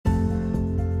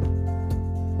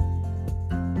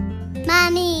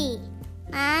Mommy,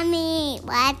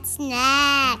 what's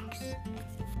next?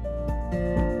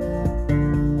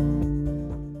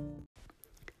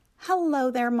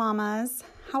 Hello there, mamas.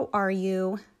 How are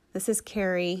you? This is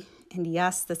Carrie, and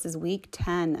yes, this is week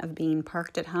 10 of being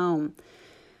parked at home.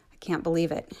 I can't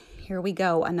believe it. Here we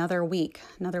go, another week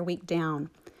down.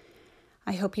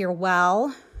 I hope you're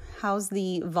well. How's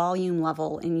the volume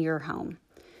level in your home?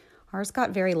 Ours got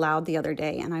very loud the other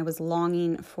day, and I was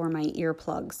longing for my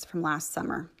earplugs from last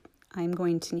summer. I'm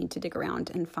going to need to dig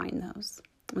around and find those.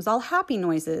 It was all happy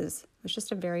noises. It was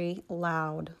just a very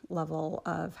loud level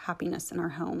of happiness in our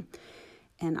home,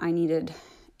 and I needed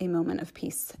a moment of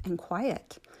peace and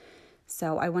quiet.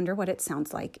 So I wonder what it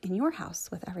sounds like in your house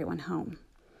with everyone home.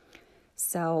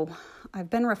 So I've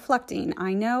been reflecting.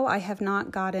 I know I have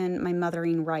not gotten my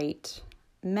mothering right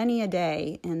many a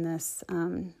day in this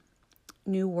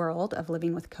new world of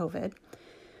living with COVID.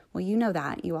 Well, you know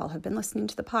that. You all have been listening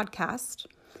to the podcast.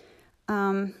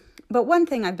 But one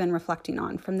thing I've been reflecting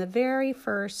on from the very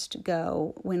first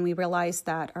go when we realized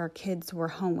that our kids were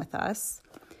home with us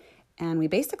and we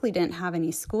basically didn't have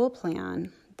any school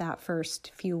plan that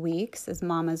first few weeks as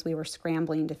mamas, we were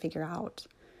scrambling to figure out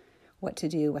what to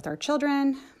do with our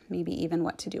children, maybe even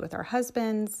what to do with our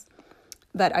husbands.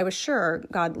 But I was sure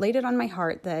God laid it on my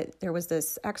heart that there was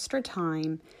this extra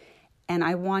time and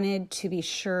I wanted to be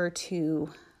sure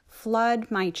to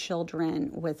flood my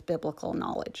children with biblical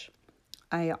knowledge.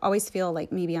 I always feel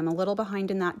like maybe I'm a little behind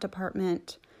in that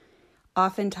department.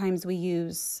 Oftentimes we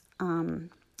use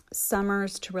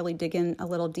summers to really dig in a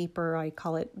little deeper. I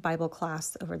call it Bible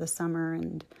class over the summer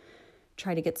and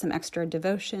try to get some extra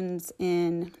devotions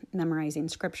in, memorizing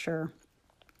scripture.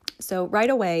 So right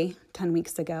away, 10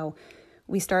 weeks ago,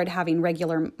 we started having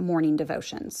regular morning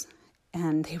devotions.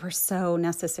 And they were so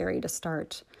necessary to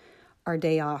start our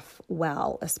day off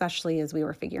well, especially as we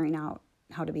were figuring out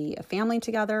how to be a family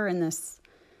together in this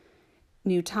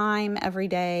new time every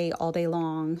day, all day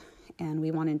long. And we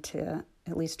wanted to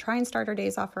at least try and start our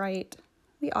days off right.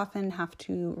 We often have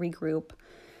to regroup,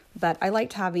 but I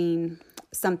liked having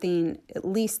something at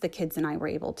least the kids and I were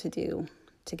able to do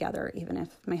together, even if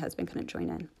my husband couldn't join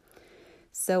in.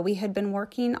 So we had been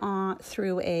working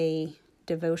through a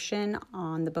devotion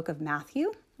on the book of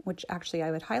Matthew, which actually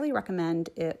I would highly recommend.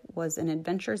 It was an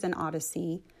Adventures in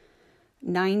Odyssey,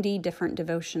 90 different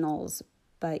devotionals,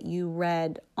 but you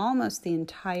read almost the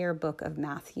entire book of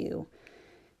Matthew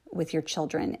with your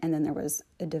children, and then there was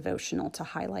a devotional to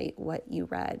highlight what you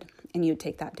read, and you'd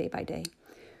take that day by day.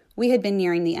 We had been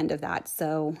nearing the end of that,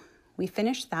 so we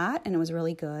finished that, and it was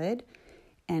really good,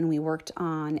 and we worked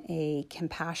on a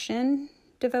compassion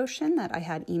devotion that I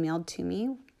had emailed to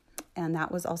me, and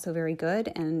that was also very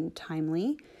good and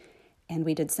timely, and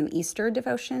we did some Easter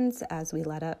devotions as we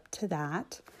led up to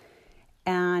that.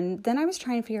 And then I was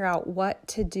trying to figure out what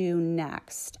to do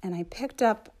next. And I picked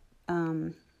up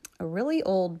a really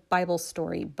old Bible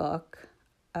story book.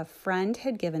 A friend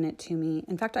had given it to me.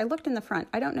 In fact, I looked in the front.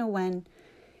 I don't know when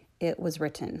it was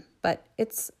written, but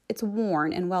it's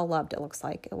worn and well-loved, it looks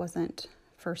like. It wasn't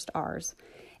first ours.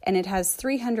 And it has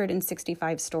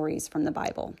 365 stories from the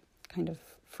Bible, kind of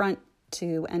front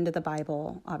to end of the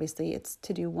Bible. Obviously, it's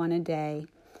to do one a day.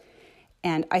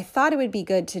 And I thought it would be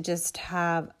good to just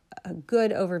have a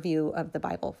good overview of the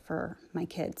Bible for my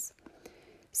kids.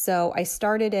 So I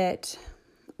started it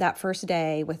that first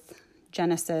day with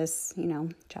Genesis,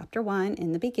 chapter 1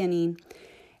 in the beginning,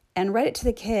 and read it to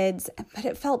the kids, but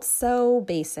it felt so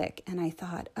basic. And I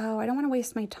thought, I don't want to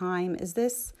waste my time. Is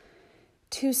this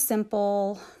too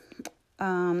simple?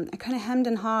 I kind of hemmed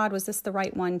and hawed. Was this the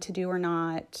right one to do or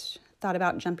not? Thought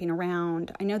about jumping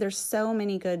around. I know there's so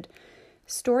many good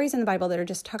stories in the Bible that are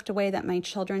just tucked away that my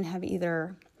children have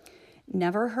either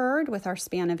never heard with our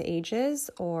span of ages,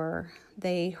 or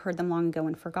they heard them long ago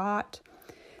and forgot.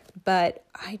 But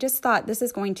I just thought this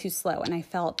is going too slow, and I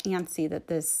felt antsy that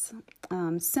this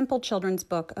simple children's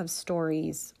book of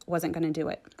stories wasn't going to do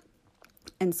it.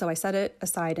 And so I set it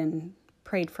aside and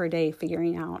prayed for a day,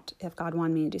 figuring out if God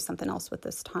wanted me to do something else with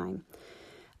this time.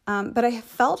 But I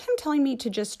felt him telling me to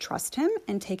just trust him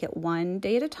and take it one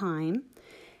day at a time,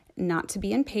 not to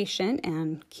be impatient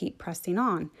and keep pressing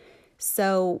on.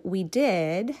 So we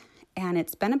did, and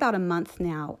it's been about a month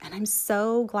now, and I'm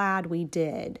so glad we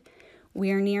did.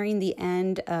 We are nearing the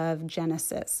end of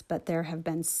Genesis, but there have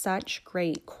been such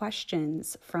great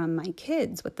questions from my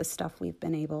kids with the stuff we've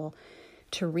been able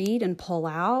to read and pull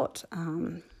out.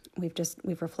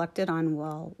 We've reflected on,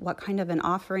 what kind of an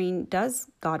offering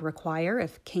does God require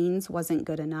if Cain's wasn't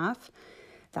good enough?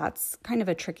 That's kind of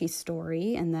a tricky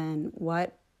story. And then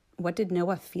what did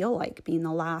Noah feel like being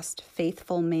the last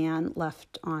faithful man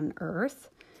left on earth?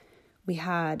 We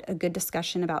had a good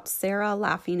discussion about Sarah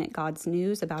laughing at God's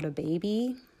news about a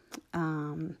baby.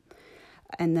 And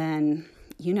then,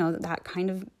 that kind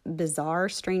of bizarre,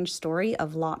 strange story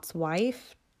of Lot's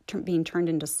wife being turned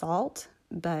into salt,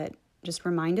 but just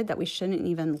reminded that we shouldn't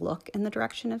even look in the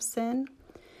direction of sin.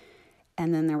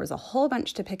 And then there was a whole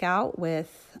bunch to pick out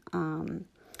with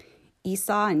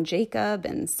Esau and Jacob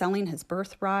and selling his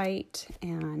birthright,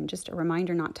 and just a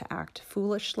reminder not to act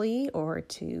foolishly or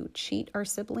to cheat our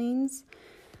siblings.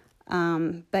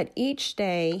 But each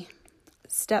day,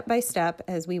 step by step,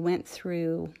 as we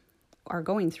are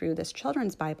going through this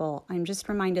children's Bible, I'm just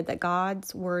reminded that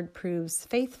God's word proves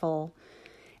faithful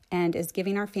and is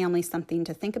giving our family something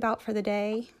to think about for the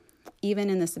day, even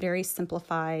in this very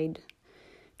simplified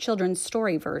children's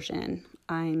story version.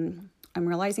 I'm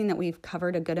realizing that we've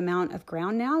covered a good amount of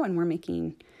ground now, and we're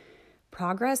making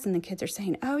progress, and the kids are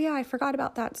saying, oh yeah, I forgot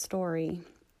about that story,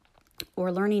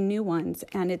 or learning new ones,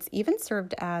 and it's even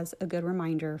served as a good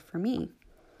reminder for me.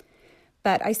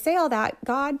 But I say all that,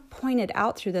 God pointed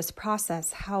out through this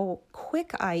process how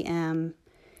quick I am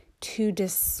to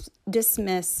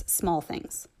dismiss small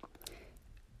things,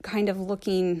 kind of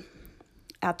looking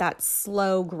at that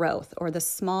slow growth or the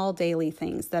small daily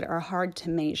things that are hard to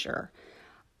measure.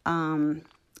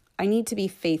 I need to be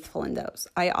faithful in those.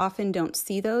 I often don't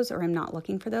see those, or I'm not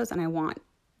looking for those, and I want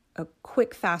a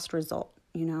quick, fast result.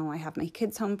 I have my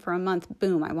kids home for a month,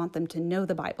 boom, I want them to know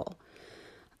the Bible.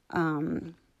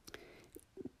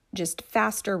 Just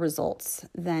faster results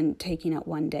than taking it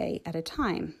one day at a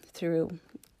time through,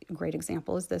 a great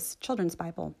example is this children's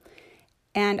Bible.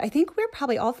 And I think we're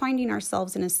probably all finding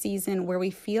ourselves in a season where we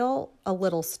feel a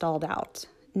little stalled out.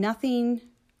 Nothing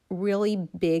really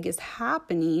big is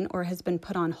happening or has been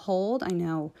put on hold. I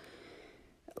know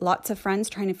lots of friends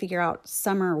trying to figure out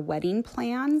summer wedding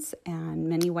plans, and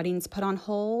many weddings put on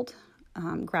hold.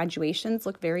 Graduations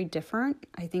look very different.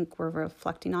 I think we're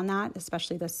reflecting on that,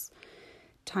 especially this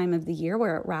time of the year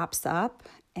where it wraps up,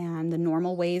 and the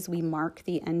normal ways we mark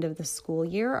the end of the school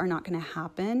year are not going to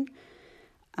happen.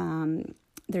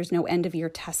 There's no end of year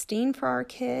testing for our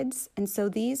kids. And so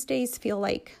these days feel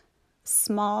like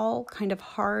small, kind of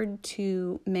hard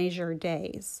to measure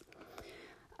days.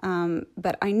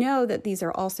 But I know that these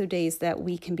are also days that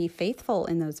we can be faithful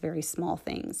in those very small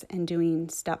things and doing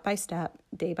step by step,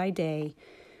 day by day,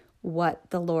 what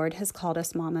the Lord has called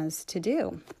us mamas to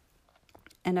do.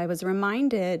 And I was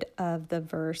reminded of the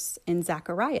verse in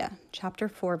Zechariah, chapter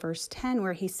 4, verse 10,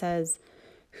 where he says,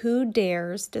 "Who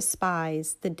dares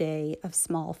despise the day of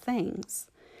small things?"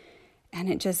 And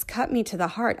it just cut me to the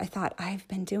heart. I thought, I've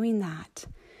been doing that.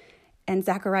 And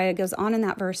Zechariah goes on in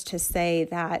that verse to say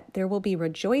that there will be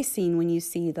rejoicing when you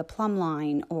see the plumb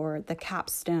line or the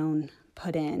capstone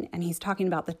put in. And he's talking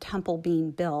about the temple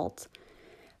being built,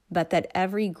 but that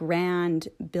every grand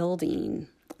building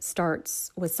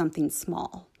starts with something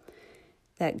small.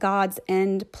 That God's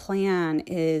end plan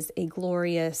is a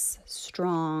glorious,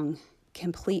 strong,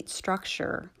 complete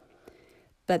structure,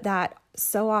 but that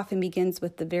so often begins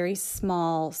with the very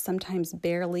small, sometimes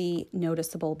barely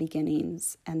noticeable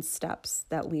beginnings and steps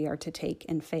that we are to take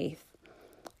in faith,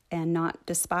 and not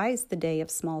despise the day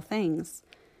of small things.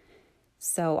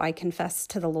 So I confess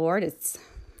to the Lord,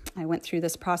 I went through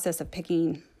this process of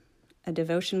picking a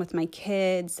devotion with my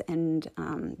kids, and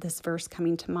this verse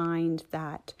coming to mind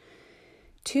that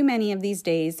too many of these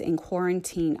days in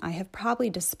quarantine I have probably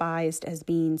despised as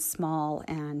being small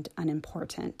and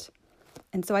unimportant.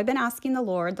 And so I've been asking the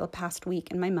Lord the past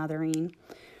week in my mothering,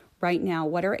 right now,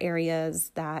 what are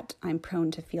areas that I'm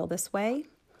prone to feel this way?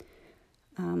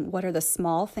 What are the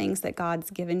small things that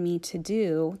God's given me to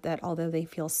do that, although they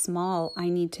feel small, I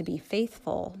need to be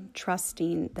faithful,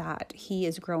 trusting that He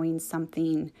is growing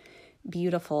something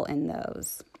beautiful in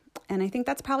those? And I think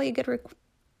that's probably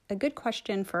a good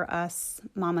question for us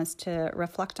mamas to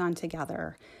reflect on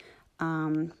together.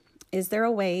 Is there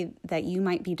a way that you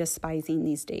might be despising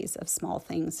these days of small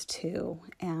things too?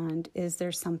 And is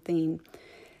there something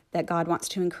that God wants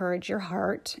to encourage your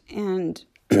heart and,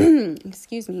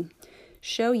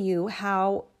 show you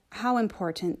how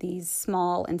important these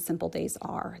small and simple days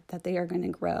are, that they are going to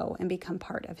grow and become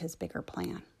part of His bigger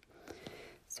plan?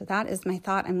 So that is my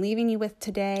thought I'm leaving you with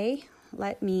today.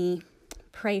 Let me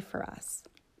pray for us.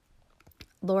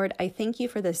 Lord, I thank You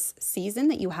for this season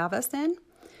that You have us in.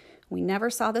 We never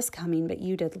saw this coming, but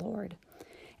You did, Lord.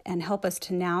 And help us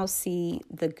to now see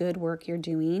the good work You're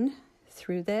doing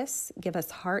through this. Give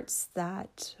us hearts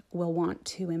that will want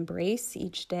to embrace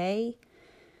each day.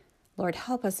 Lord,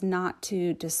 help us not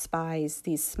to despise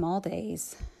these small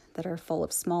days that are full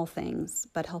of small things,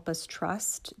 but help us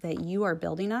trust that You are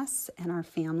building us and our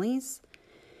families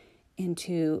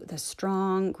into the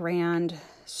strong, grand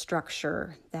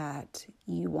structure that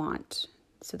you want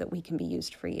so that we can be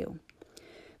used for you.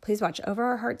 Please watch over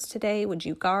our hearts today. Would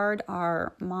you guard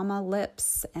our mama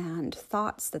lips and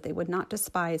thoughts that they would not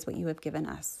despise what you have given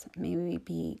us? May we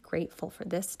be grateful for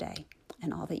this day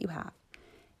and all that you have.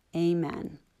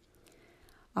 Amen.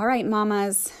 All right,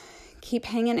 mamas, keep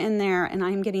hanging in there. And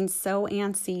I'm getting so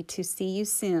antsy to see you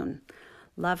soon.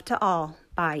 Love to all.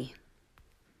 Bye.